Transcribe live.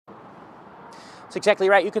That's exactly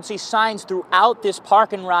right. You can see signs throughout this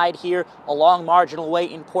park and ride here along Marginal Way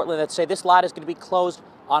in Portland that say this lot is going to be closed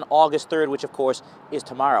on August 3rd, which of course is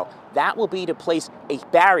tomorrow. That will be to place a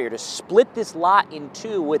barrier to split this lot in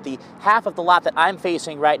two, with the half of the lot that I'm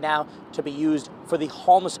facing right now to be used for the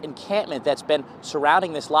homeless encampment that's been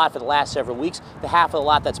surrounding this lot for the last several weeks. The half of the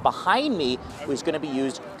lot that's behind me is going to be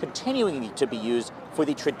used, continuing to be used, for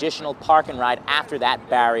the traditional park and ride after that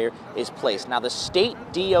barrier is placed. Now, the state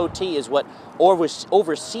DOT is what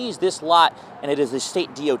oversees this lot, and it is the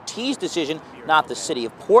state DOT's decision, not the city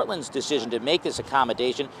of Portland's decision, to make this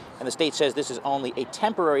accommodation. And the state says this is only a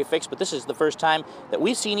temporary fix, but this is the first time that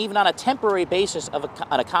we've seen, even on a temporary basis, of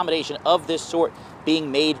an accommodation of this sort being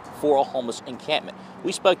made for a homeless encampment.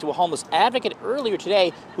 We spoke to a homeless advocate earlier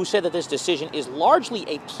today who said that this decision is largely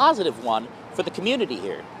a positive one for the community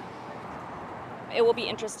here. It will be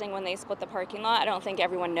interesting when they split the parking lot. I don't think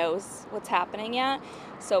everyone knows what's happening yet.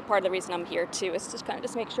 So part of the reason I'm here too is to kind of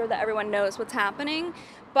just make sure that everyone knows what's happening.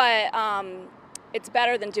 But it's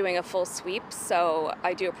better than doing a full sweep. So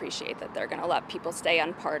I do appreciate that they're going to let people stay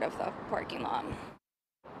on part of the parking lot.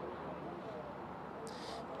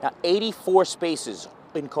 Now, 84 spaces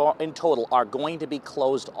in total are going to be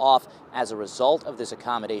closed off as a result of this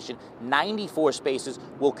accommodation. 94 spaces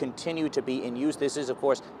will continue to be in use. This is, of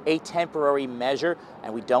course, a temporary measure,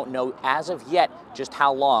 and we don't know as of yet just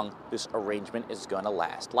how long this arrangement is going to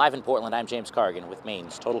last. Live in Portland, I'm James Cargan with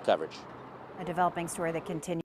Maine's Total Coverage. A developing story that continues.